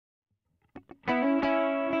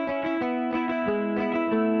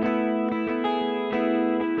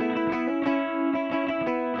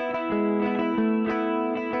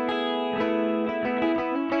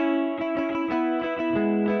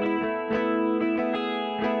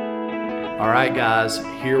All right, guys,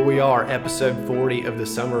 here we are, episode 40 of the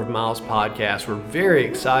Summer of Miles podcast. We're very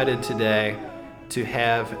excited today to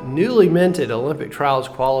have newly minted Olympic Trials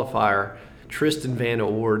qualifier Tristan Van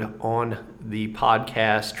Ord on the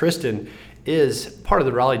podcast. Tristan is part of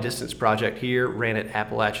the Raleigh Distance Project here, ran at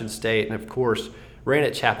Appalachian State, and of course, ran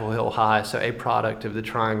at Chapel Hill High, so a product of the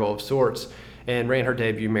triangle of sorts, and ran her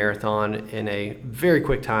debut marathon in a very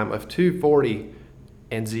quick time of 2:40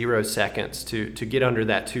 and 0 seconds to get under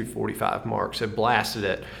that 2:45 mark, so blasted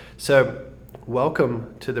it. So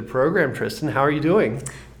welcome to the program, Tristan. How are you doing?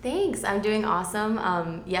 Thanks. I'm doing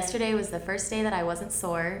awesome. Yesterday was the first day that I wasn't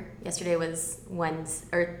sore. Yesterday was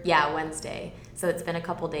Wednesday. So it's been a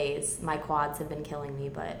couple days. My quads have been killing me,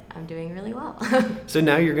 but I'm doing really well. So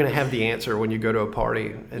now you're going to have the answer when you go to a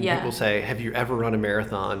party and Yeah. people say, have you ever run a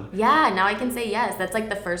marathon? Yeah, now I can say yes. That's like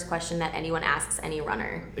the first question that anyone asks any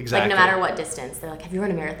runner. Exactly. Like no matter what distance. They're like, have you run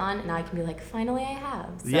a marathon? And now I can be like, finally I have.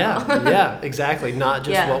 So. Yeah, exactly. Not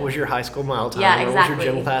just what was your high school mile time, Yeah, what exactly. was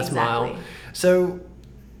your gym class mile. Exactly. So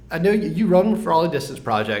I know you run with Raleigh Distance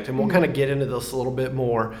Project, and we'll kind of get into this a little bit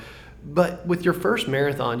more. But with your first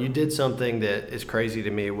marathon, you did something that is crazy to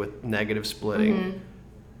me with negative splitting.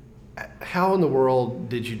 How in the world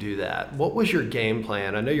did you do that? What was your game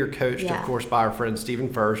plan? I know you're coached, of course, by our friend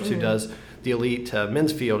Stephen First, who does the elite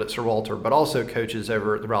men's field at Sir Walter, but also coaches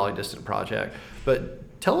over at the Raleigh Distance Project.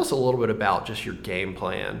 But tell us a little bit about just your game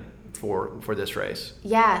plan for this race.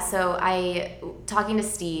 Yeah, so talking to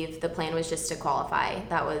Steve, the plan was just to qualify.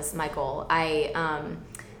 That was my goal. I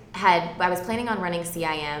was planning on running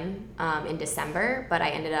CIM in December, but I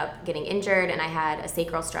ended up getting injured and I had a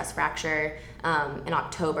sacral stress fracture in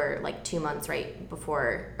October, like 2 months right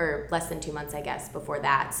before, or less than 2 months, I guess, before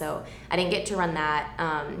that. So I didn't get to run that.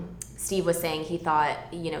 Steve was saying he thought,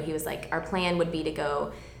 he was like, our plan would be to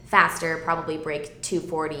go faster, probably break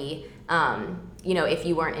 2:40, if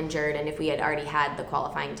you weren't injured and if we had already had the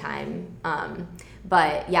qualifying time.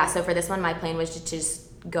 But yeah, so for this one, my plan was to just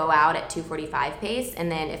go out at 2:45 pace,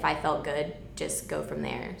 and then if I felt good, just go from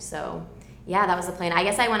there. So yeah, that was the plan. I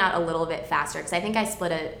guess I went out a little bit faster because I think I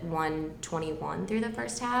split at 1:21 through the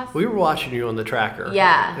first half. We were watching you on the tracker.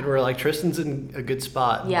 Yeah. And we're like, Tristan's in a good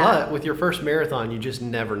spot. Yeah. But with your first marathon, you just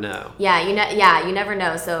never know. Yeah, you never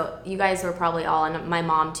know. So you guys were probably all, and my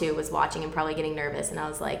mom too was watching and probably getting nervous, and I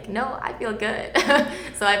was like, no, I feel good.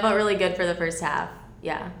 So I felt really good for the first half.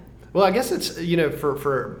 Yeah. Well, I guess it's,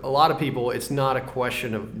 for a lot of people, it's not a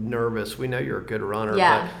question of nervous. We know you're a good runner.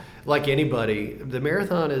 Yeah. But like anybody, the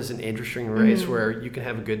marathon is an interesting race where you can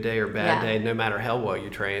have a good day or bad day no matter how well you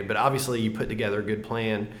train. But obviously you put together a good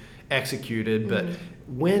plan, executed. But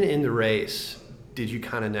when in the race did you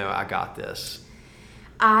kind of know, I got this?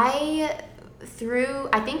 I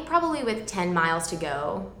think probably with 10 miles to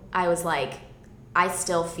go, I was like, I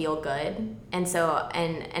still feel good. And so,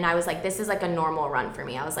 and I was like, this is like a normal run for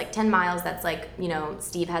me. I was like, 10 miles, that's like,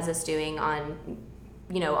 Steve has us doing on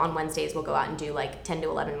Wednesdays, we'll go out and do like 10 to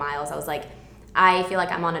 11 miles. I was like, I feel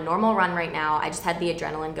like I'm on a normal run right now. I just had the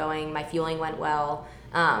adrenaline going. My fueling went well.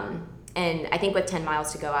 And I think with 10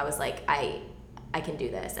 miles to go, I was like, I can do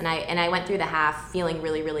this. And I went through the half feeling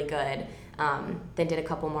really, really good. Then did a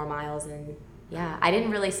couple more miles, and yeah, I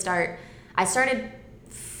didn't really I started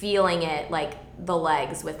feeling it like the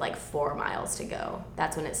legs with like 4 miles to go.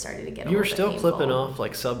 That's when it started to get a little bit You were still painful. clipping off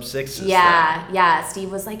like sub sixes. Yeah.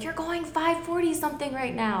 Steve was like, you're going 5:40 something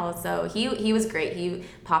right now. So he was great. He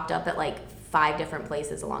popped up at like 5 different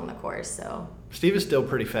places along the course. So Steve is still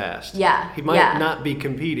pretty fast. Yeah. He might not be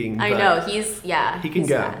competing. I but know he can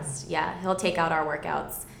go. Fast. Yeah, he'll take out our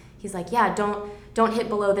workouts. He's like, yeah, don't hit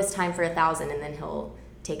below this time for 1,000, and then he'll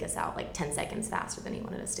take us out like 10 seconds faster than he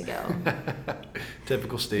wanted us to go.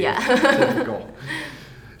 Typical Steve. Yeah. Typical.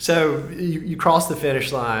 So you cross the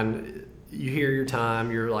finish line, you hear your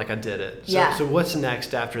time, you're like, I did it. So what's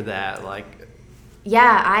next after that?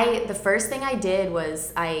 The first thing I did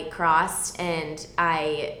was I crossed, and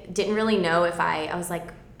I didn't really know if I was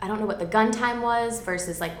like, I don't know what the gun time was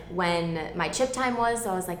versus like when my chip time was. So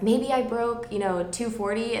I was like, maybe I broke,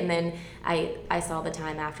 2:40, and then I saw the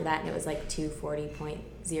time after that, and it was like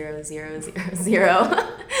 2:40.0000.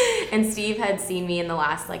 And Steve had seen me in the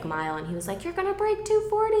last like mile, and he was like, you're gonna break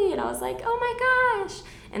 2:40, and I was like, oh my gosh.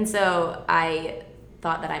 And so I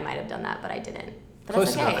thought that I might have done that, but I didn't. But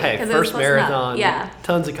Close that's okay. enough. Hey, first marathon, Yeah.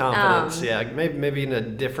 tons of confidence. Maybe in a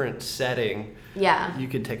different setting. Yeah. you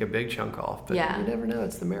could take a big chunk off. But Yeah. you never know.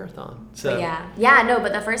 It's the marathon. So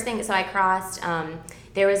But the first thing, so I crossed.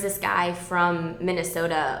 There was this guy from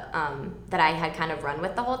Minnesota that I had kind of run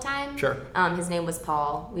with the whole time. Sure. His name was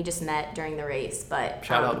Paul. We just met during the race, but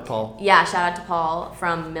shout out to Paul. Yeah, shout out to Paul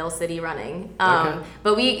from Mill City Running. Okay.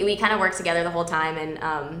 But we kind of worked together the whole time,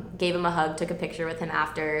 and gave him a hug, took a picture with him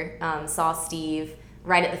after. Saw Steve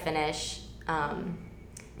right at the finish,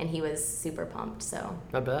 and he was super pumped. So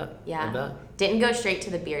I bet. yeah, I bet. Didn't go straight to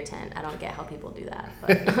the beer tent. I don't get how people do that,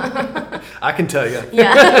 but I can tell you.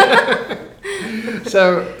 yeah.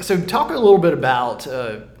 So talk a little bit about,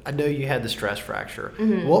 I know you had the stress fracture.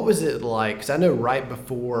 Mm-hmm. What was it like? Because I know right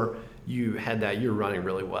before you had that, you were running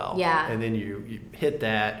really well. Yeah. And then you hit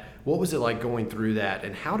that. What was it like going through that?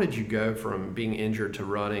 And how did you go from being injured to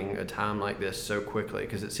running a time like this so quickly?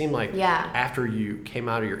 Because it seemed like after you came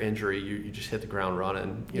out of your injury, you just hit the ground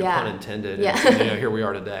running, pun intended. Yeah. And, here we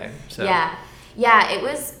are today. So. Yeah, it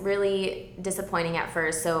was really disappointing at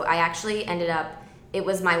first. So I actually ended up, it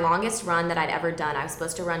was my longest run that I'd ever done. I was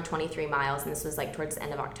supposed to run 23 miles, and this was like towards the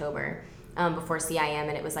end of October before CIM,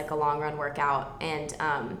 and it was like a long run workout. And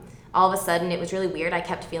all of a sudden, it was really weird. I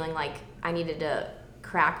kept feeling like I needed to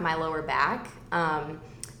crack my lower back. And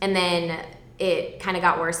then it kind of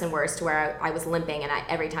got worse and worse to where I was limping, and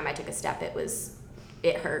every time I took a step,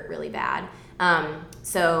 it hurt really bad.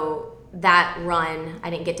 So that run, I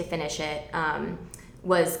didn't get to finish it.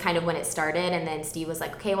 Was kind of when it started, and then Steve was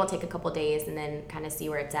like, okay, we'll take a couple days and then kind of see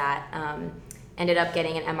where it's at. Ended up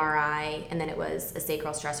getting an MRI, and then it was a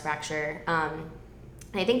sacral stress fracture. And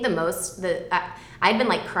I think I'd been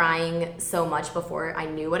like crying so much before I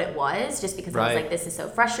knew what it was, just because I was like, this is so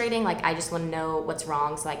frustrating. Like, I just want to know what's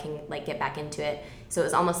wrong so I can like get back into it. So it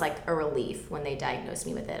was almost like a relief when they diagnosed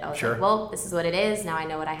me with it. I was like, well, this is what it is. Now I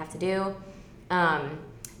know what I have to do.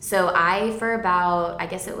 So for about, I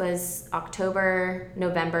guess it was October,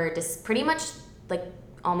 November, just pretty much like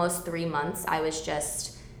almost 3 months, I was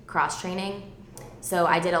just cross training. So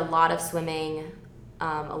I did a lot of swimming,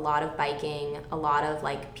 a lot of biking, a lot of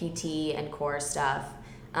like PT and core stuff.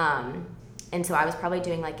 And so I was probably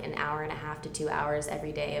doing like an hour and a half to 2 hours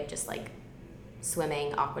every day of just like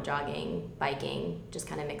swimming, aqua jogging, biking, just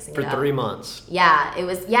kind of mixing it up. For 3 months. Yeah, it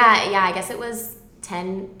was, I guess it was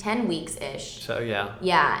 10 weeks-ish. So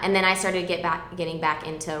yeah, and then I started getting back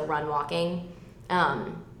into run walking,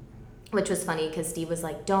 which was funny because Steve was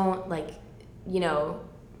like, don't like,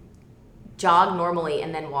 jog normally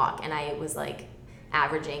and then walk, and I was like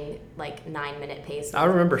averaging like 9-minute pace. I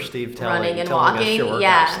remember Steve telling us your workouts.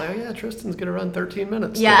 Yeah. Like, Tristan's gonna run 13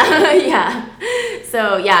 minutes. Yeah. Yeah.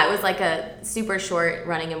 So yeah, it was like a super short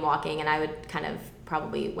running and walking, and I would kind of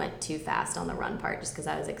probably went too fast on the run part just because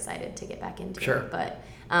I was excited to get back into it. But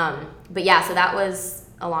yeah, so that was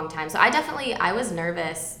a long time. So I was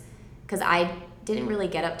nervous because I didn't really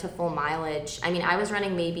get up to full mileage. I mean, I was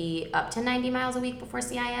running maybe up to 90 miles a week before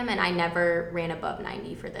CIM, and I never ran above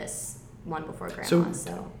 90 for this one before Grandma.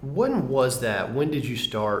 So when was that? When did you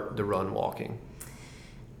start the run walking?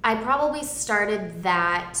 I probably started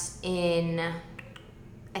that in,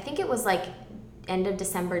 I think it was like end of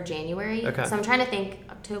December, January. Okay. So I'm trying to think,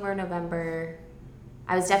 October, November.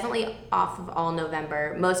 I was definitely off of all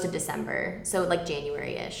November, most of December. So like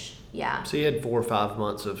January-ish. Yeah. So you had 4 or 5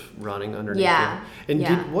 months of running underneath you.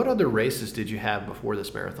 And what other races did you have before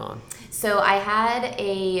this marathon? So I had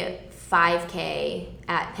a 5K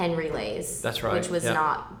at Penn Relays. That's right. Which was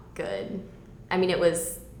not good. I mean, it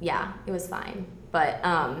was fine. But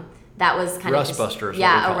that was kind of Rustbuster.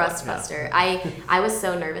 Yeah, a Rustbuster. Yeah. I was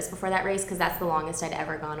so nervous before that race because that's the longest I'd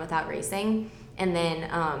ever gone without racing. And then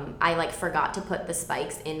I like forgot to put the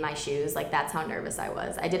spikes in my shoes. Like, that's how nervous I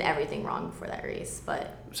was. I did everything wrong before that race.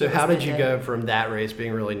 But so how did you go from that race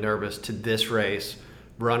being really nervous to this race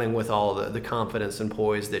running with all the confidence and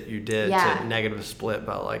poise that you did to negative split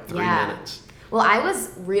by like 3 minutes? Well, I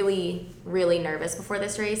was really, really nervous before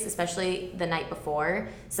this race, especially the night before.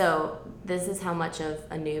 So this is how much of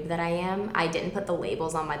a noob that I am. I didn't put the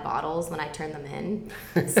labels on my bottles when I turned them in.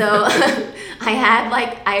 So I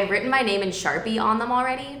had written my name in Sharpie on them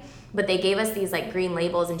already, but they gave us these like green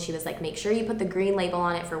labels, and she was like, make sure you put the green label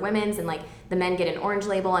on it for women's, and like the men get an orange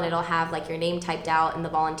label, and it'll have like your name typed out, and the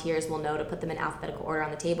volunteers will know to put them in alphabetical order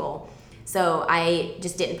on the table. So I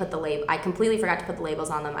just didn't put the label. I completely forgot to put the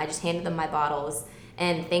labels on them. I just handed them my bottles,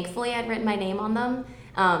 and thankfully I'd written my name on them.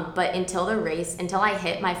 But until I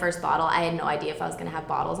hit my first bottle, I had no idea if I was going to have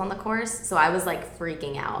bottles on the course. So I was like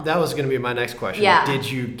freaking out. That was going to be my next question. Yeah. Did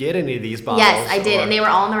you get any of these bottles? Yes, I did. And they were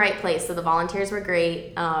all in the right place. So the volunteers were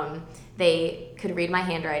great. They could read my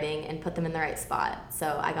handwriting and put them in the right spot.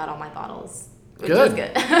 So I got all my bottles. which was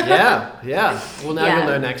good. Yeah. Well, now Yeah. you'll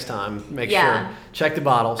know next time. Make Yeah. sure. Check the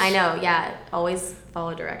bottles. I know, yeah. Always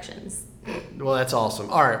follow directions. Well, that's awesome.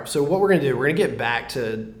 All right, so what we're going to do, we're going to get back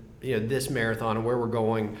to this marathon and where we're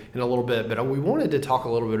going in a little bit, but we wanted to talk a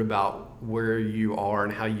little bit about where you are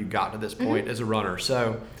and how you got to this point as a runner.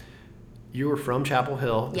 So you were from Chapel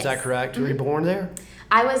Hill, is Yes. that correct? Were you born there?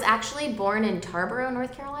 I was actually born in Tarboro,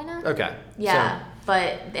 North Carolina. Okay. Yeah,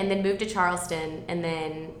 and then moved to Charleston, and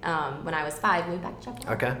then when I was 5, moved back to Chapel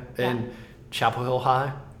Hill. Okay. And Chapel Hill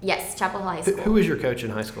High? Yes, Chapel Hill High School. Who was your coach in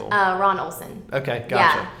high school? Ron Olson. Okay,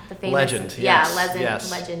 gotcha. Yeah, the famous Legend, yes.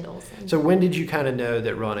 Legend Olson. So when did you kind of know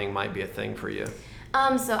that running might be a thing for you?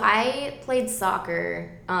 So I played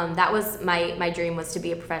soccer. That was my dream, was to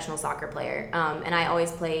be a professional soccer player. And I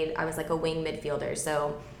always played, I was like a wing midfielder,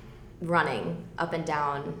 so running up and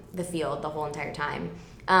down the field the whole entire time.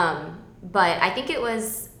 But I think it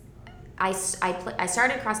was, I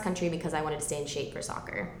started cross country because I wanted to stay in shape for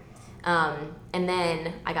soccer. And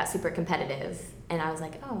then I got super competitive, and I was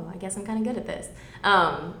like, oh, I guess I'm kind of good at this.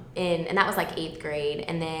 And that was like 8th grade.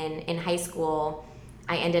 And then in high school,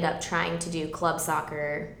 I ended up trying to do club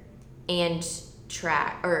soccer and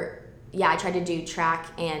I tried to do track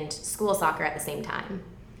and school soccer at the same time,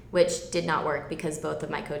 which did not work because both of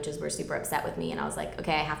my coaches were super upset with me, and I was like,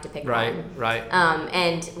 okay, I have to pick one. Right.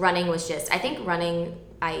 And running was just, I think running,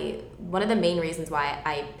 one of the main reasons why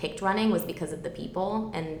I picked running was because of the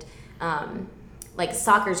people, and like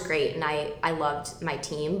soccer's great, and I loved my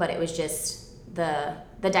team, but it was just the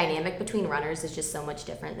dynamic between runners is just so much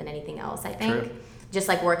different than anything else, I think. True. Just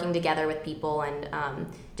like working together with people, and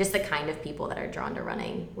just the kind of people that are drawn to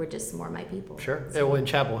running were just more my people. Sure. So. Well, and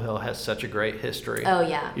Chapel Hill has such a great history. Oh,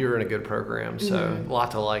 yeah. You were in a good program, so a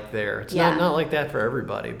lot to like there. It's Yeah. not like that for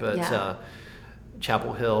everybody, but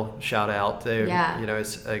Chapel Hill, shout out. They,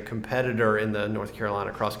 it's a competitor in the North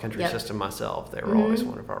Carolina cross country system myself. They were always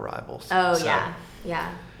one of our rivals. Oh, so,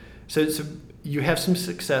 yeah. So you have some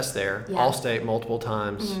success there, Yeah. All-State multiple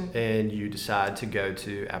times, and you decide to go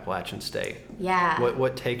to Appalachian State. Yeah.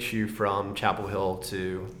 What takes you from Chapel Hill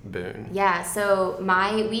to Boone? Yeah, so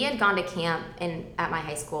we had gone to camp at my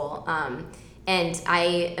high school, and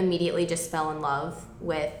I immediately just fell in love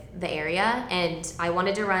with the area, and I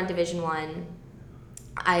wanted to run Division I.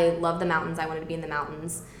 I love the mountains. I wanted to be in the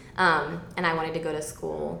mountains, and I wanted to go to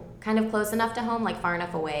school kind of close enough to home, like far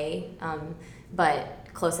enough away, but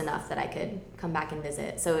close enough that I could come back and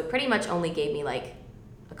visit. So it pretty much only gave me like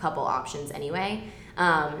a couple options anyway.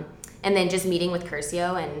 And then just meeting with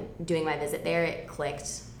Curcio and doing my visit there, it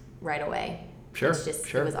clicked right away. Sure,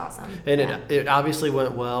 It was awesome. And it obviously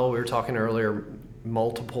went well. We were talking earlier,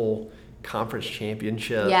 multiple conference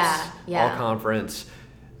championships, all conference.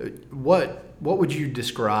 What would you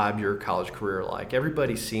describe your college career like?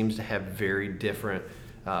 Everybody seems to have very different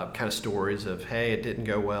kind of stories of, hey, it didn't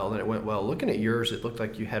go well, then it went well. Looking at yours, it looked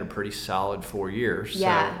like you had a pretty solid 4 years.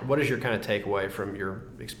 Yeah. So what is your kind of takeaway from your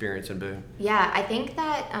experience in Boone? Yeah, I think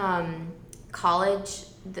that college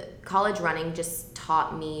running just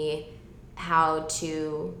taught me how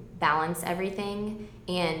to balance everything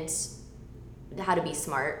and how to be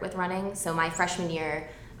smart with running. So my freshman year,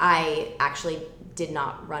 I actually did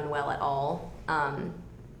not run well at all.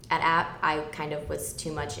 At App, I kind of was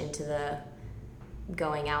too much into the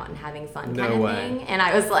going out and having fun kind of thing. And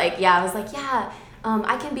I was like,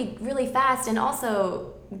 I can be really fast and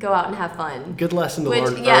also go out and have fun. Good lesson to learn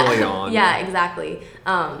early on. Yeah, exactly.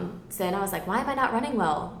 So then I was like, why am I not running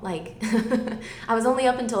well? Like, I was only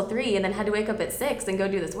up until 3 and then had to wake up at 6 and go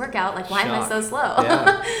do this workout. Like, why am I so slow?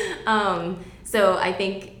 Yeah. So I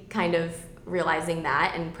think kind of realizing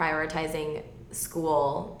that and prioritizing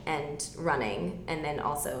school and running, and then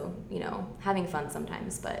also, having fun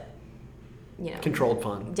sometimes, but controlled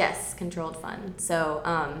fun. Yes, controlled fun. So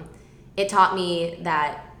it taught me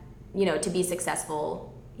that, to be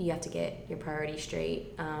successful, you have to get your priorities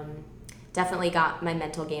straight. Definitely got my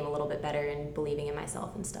mental game a little bit better and believing in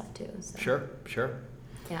myself and stuff too. So. Sure.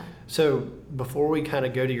 Yeah. So before we kind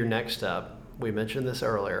of go to your next step, we mentioned this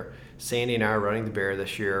earlier. Sandy and I are running the Bear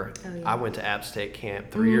this year. Oh, yeah. I went to App State camp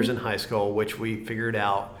 3 years in high school, which we figured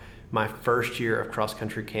out my first year of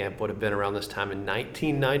cross-country camp would have been around this time in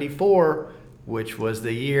 1994, which was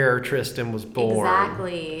the year Tristan was born.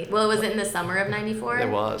 Exactly. Well, was it in the summer of 94? It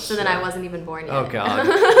was. So then I wasn't even born yet. Oh,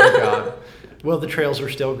 God. Well, the trails are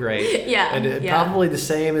still great. Yeah. And probably the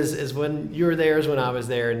same as when you were there as when I was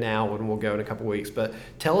there, and now when we'll go in a couple weeks. But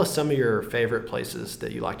tell us some of your favorite places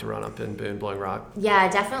that you like to run up in Boone, Blowing Rock. Yeah,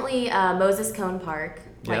 definitely Moses Cone Park,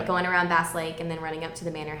 like going around Bass Lake and then running up to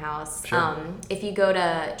the Manor House. Sure. If you go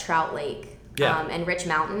to Trout Lake, and Rich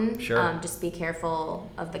Mountain. Sure. Just be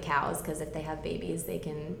careful of the cows because if they have babies, they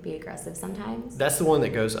can be aggressive sometimes. That's the one that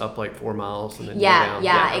goes up like 4 miles and then you go Yeah, down.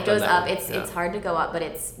 yeah, I've it done goes that up. one. It's hard to go up, but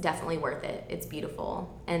it's definitely worth it. It's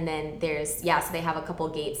beautiful. And then there's, so they have a couple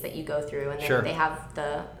gates that you go through, and then Sure. they have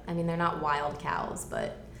they're not wild cows,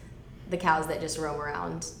 but the cows that just roam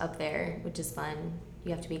around up there, which is fun.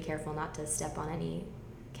 You have to be careful not to step on any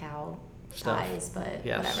cow pies, but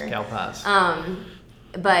yes, whatever. Cow pies.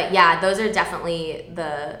 But yeah, those are definitely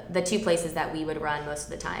the 2 places that we would run most of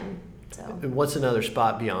the time. So. And what's another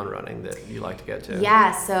spot beyond running that you like to go to?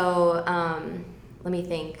 Yeah, so let me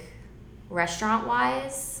think.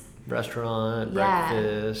 Restaurant-wise? Restaurant, Yeah.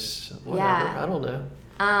 breakfast, whatever. Yeah. I don't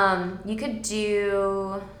know. You could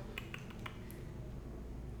do.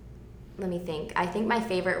 Let me think. I think my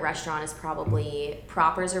favorite restaurant is probably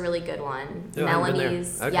Proper's a really good one. Oh, I haven't been there.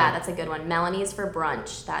 Melanie's, Okay. yeah, that's a good one. Melanie's for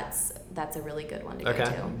brunch. That's a really good one to go Okay,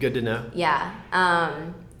 to. good to know. Yeah.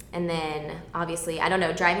 And then obviously, I don't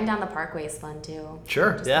know, driving down the Parkway is fun too.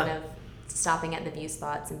 Sure, Just yeah. kind of stopping at the view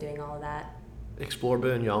spots and doing all of that. Explore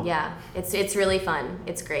Boone, y'all. Yeah, it's really fun.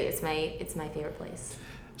 It's great. It's my favorite place.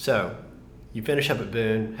 So, you finish up at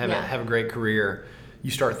Boone, have Yeah. a great career.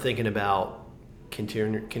 You start thinking about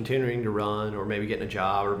continuing to run, or maybe getting a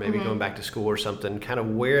job, or maybe going back to school or something. Kind of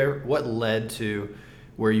what led to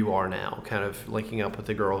where you are now? Kind of linking up with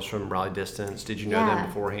the girls from Raleigh Distance. Did you know them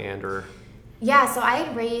beforehand, or? Yeah, so I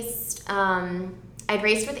had raced. I'd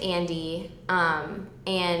raced with Andy,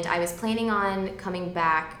 and I was planning on coming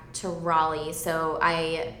back to Raleigh. So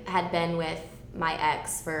I had been with my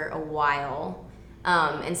ex for a while,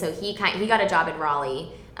 and so he got a job in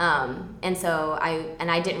Raleigh, and so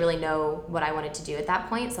I didn't really know what I wanted to do at that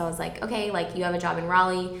point. So I was like, okay, like you have a job in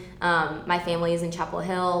Raleigh. My family is in Chapel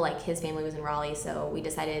Hill. Like his family was in Raleigh, so we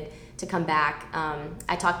decided to come back.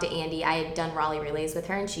 I talked to Andy. I had done Raleigh relays with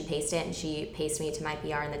her, and she paced it, and she paced me to my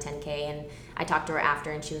PR in the 10K. And I talked to her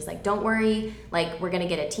after, and she was like, "Don't worry, like we're gonna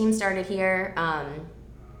get a team started here."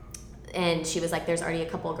 And she was like, "There's already a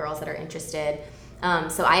couple of girls that are interested."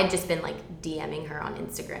 So I had just been like DMing her on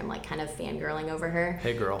Instagram, like kind of fangirling over her.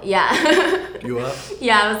 Hey, girl. Yeah. You up?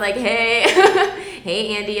 Yeah, I was like, hey,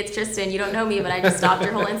 hey, Andy, it's Tristan. You don't know me, but I just stalked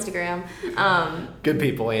your whole Instagram. Good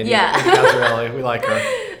people, Andy. Yeah. Andy Cazarelli. We like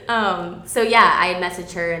her. So yeah, I had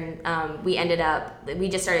messaged her, and we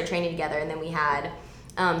just started training together, and then we had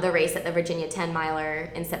the race at the Virginia 10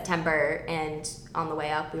 miler in September, and on the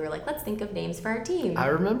way up we were like, let's think of names for our team. I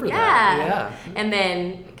remember that. Yeah. And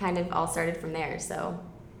then kind of all started from there. So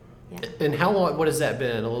yeah. And how long? What has that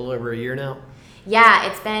been? A little over a year now. Yeah,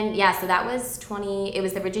 it's been, so that was it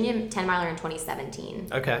was the Virginia 10 miler in 2017.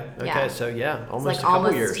 Okay. Yeah. So yeah, almost like a couple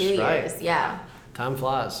almost years. 2 years. Right. Yeah. Time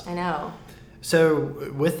flies. I know.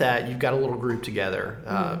 So with that, you've got a little group together.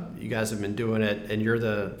 You guys have been doing it, and you're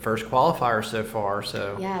the first qualifier so far.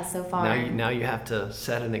 So yeah, so far. Now you have to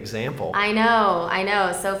set an example. I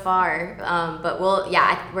know, so far. But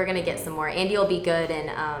we're gonna get some more. Andy will be good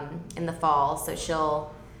in the fall, so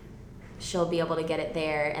she'll be able to get it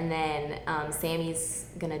there. And then Sammy's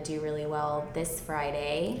gonna do really well this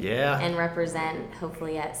Friday. Yeah. And represent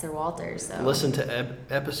hopefully at Sir Walter's. So Listen to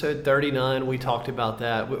episode 39. We talked about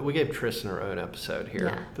that. We gave Tristan her own episode here.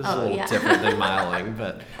 Yeah. This is a little different than miling,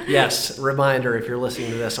 but yes. Reminder: if you're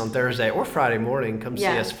listening to this on Thursday or Friday morning, come see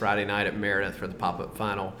us Friday night at Meredith for the pop-up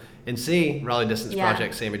final and see Raleigh Distance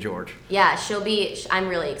Project Sammy George. Yeah, I'm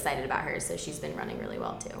really excited about her. So she's been running really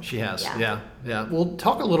well too. She has. Yeah. We'll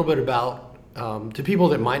talk a little bit about. To people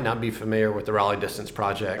that might not be familiar with the Raleigh Distance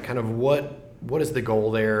Project, kind of what is the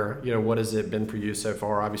goal there? You know, what has it been for you so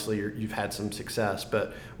far? Obviously, you've had some success,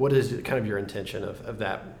 but what is kind of your intention of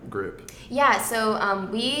that group? Yeah, so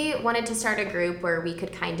we wanted to start a group where we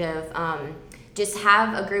could kind of just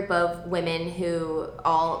have a group of women who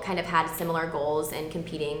all kind of had similar goals and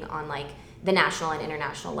competing on like the national and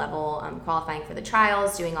international level, qualifying for the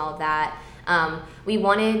trials, doing all of that. We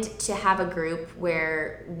wanted to have a group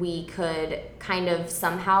where we could kind of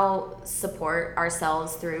somehow support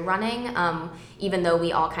ourselves through running, even though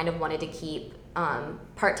we all kind of wanted to keep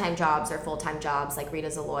part-time jobs or full-time jobs. Like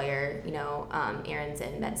Rita's a lawyer, Erin's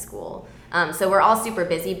in med school. So we're all super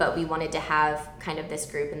busy, but we wanted to have kind of this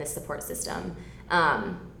group and this support system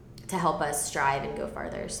to help us strive and go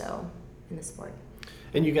farther in the sport.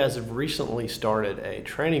 And you guys have recently started a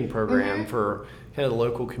training program for kind of the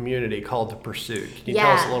local community called The Pursuit. Can you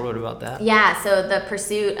tell us a little bit about that? Yeah, so The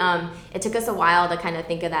Pursuit, it took us a while to kind of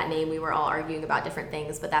think of that name. We were all arguing about different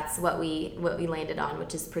things, but that's what we landed on,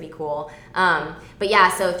 which is pretty cool. But yeah,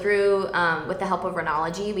 so through, with the help of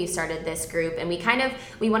Runology, we started this group, and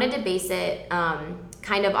we wanted to base it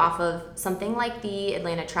kind of off of something like the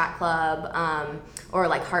Atlanta Track Club, or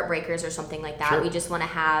like Heartbreakers or something like that. Sure. We just want to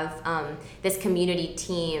have this community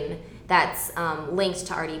team that's linked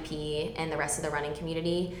to RDP and the rest of the running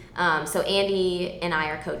community. So Andy and I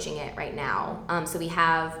are coaching it right now. So we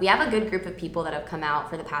have a good group of people that have come out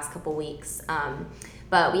for the past couple weeks.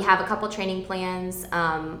 But we have a couple training plans.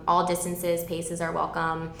 All distances, paces are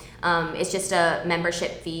welcome. It's just a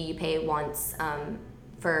membership fee. You pay once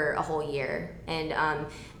for a whole year. And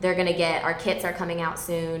they're gonna get, our kits are coming out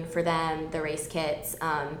soon for them, the race kits.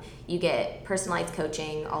 You get personalized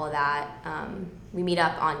coaching, all of that. We meet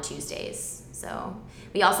up on Tuesdays. So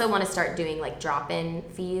we also want to start doing like drop-in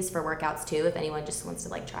fees for workouts too, if anyone just wants to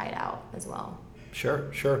like try it out as well.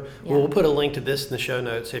 Sure. Yeah. Well, we'll put a link to this in the show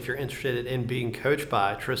notes if you're interested in being coached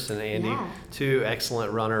by Tristan and Andy, two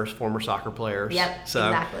excellent runners, former soccer players. Yep, so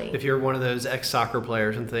exactly. If you're one of those ex-soccer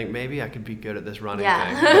players and think, maybe I could be good at this running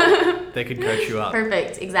thing, they could coach you up.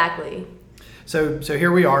 Perfect, exactly. So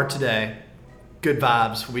here we are today. Good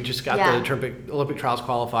vibes. We just got the Olympic Trials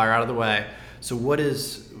qualifier out of the way. So what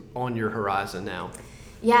is on your horizon now?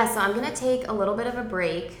 Yeah, so I'm going to take a little bit of a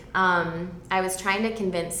break. I was trying to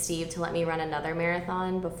convince Steve to let me run another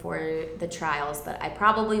marathon before the trials, but I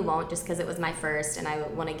probably won't just because it was my first and I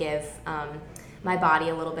want to give my body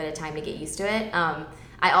a little bit of time to get used to it.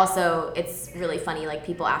 It's really funny, like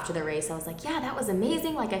people after the race, I was like, yeah, that was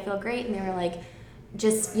amazing. Like I feel great. And they were like,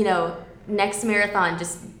 just, next marathon,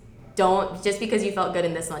 just because you felt good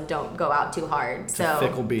in this one, don't go out too hard. It's a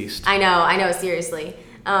fickle beast. I know, seriously.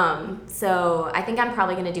 So I think I'm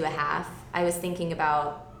probably going to do a half. I was thinking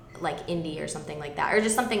about like Indy or something like that, or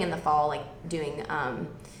just something in the fall, like doing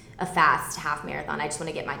a fast half marathon. I just want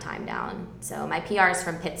to get my time down. So my PR is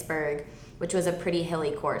from Pittsburgh, which was a pretty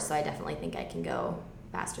hilly course, so I definitely think I can go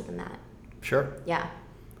faster than that. Sure. Yeah.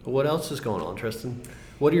 What else is going on, Tristan?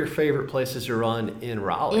 What are your favorite places to run in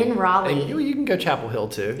Raleigh? In Raleigh. And you can go Chapel Hill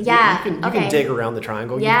too. Yeah. You can dig around the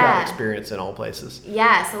triangle. Yeah. You've got experience in all places.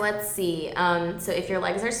 Yeah, so let's see. So if your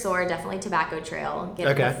legs are sore, definitely Tobacco Trail.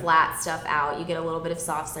 Get the flat stuff out. You get a little bit of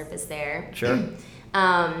soft surface there. Sure.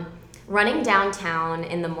 Running downtown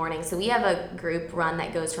in the morning. So we have a group run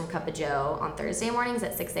that goes from Cup of Joe on Thursday mornings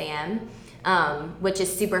at 6 a.m., which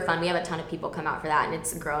is super fun. We have a ton of people come out for that, and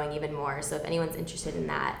it's growing even more. So if anyone's interested in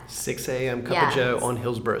that. 6 a.m. Cup of Joe on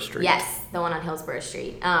Hillsborough Street. Yes, the one on Hillsborough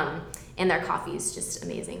Street. And their coffee is just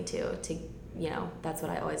amazing too. That's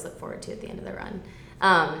what I always look forward to at the end of the run.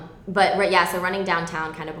 So running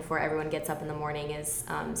downtown kind of before everyone gets up in the morning is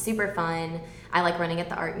super fun. I like running at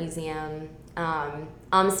the art museum.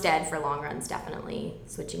 Umstead for long runs, definitely.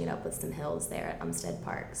 Switching it up with some hills there at Umstead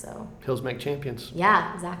Park. So hills make champions.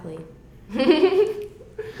 Yeah, exactly.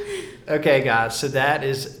 Okay, guys, so that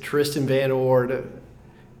is Tristan VanOord,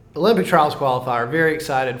 Olympic Trials qualifier. Very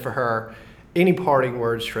excited for her. Any parting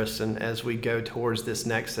words, Tristan, as we go towards this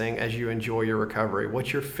next thing, as you enjoy your recovery?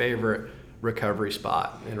 What's your favorite recovery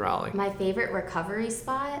spot in Raleigh? My favorite recovery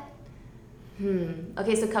spot?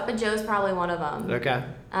 Okay, so Cup of Joe is probably one of them. Okay.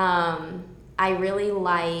 I really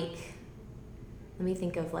like, let me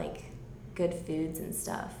think of like good foods and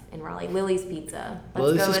stuff in Raleigh. Lily's Pizza.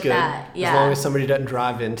 Let's go with that. Yeah. As long as somebody doesn't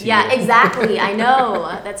drive into you. Yeah, exactly. I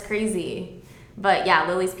know. That's crazy. But yeah,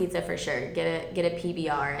 Lily's Pizza for sure. Get a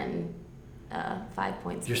PBR and 5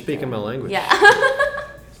 points. You're speaking my language. Yeah.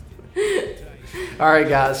 All right,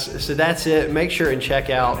 guys. So that's it. Make sure and check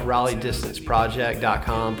out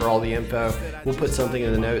RaleighDistanceProject.com for all the info. We'll put something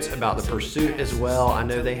in the notes about the Pursuit as well. I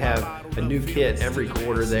know they have a new kit every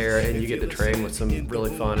quarter there, and you get to train with some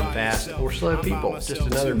really fun and fast or slow people. Just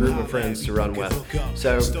another group of friends to run with.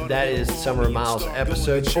 So that is Summer of Miles,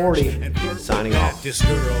 episode 40. Signing off.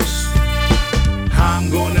 I'm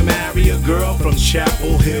gonna marry a girl from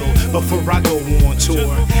Chapel Hill before I go on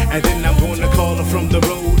tour. And then I'm gonna call her from the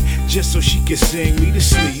road just so she can sing me to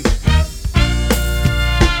sleep.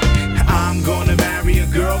 I'm gonna marry a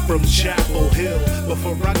girl from Chapel Hill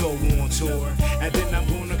before I go on tour.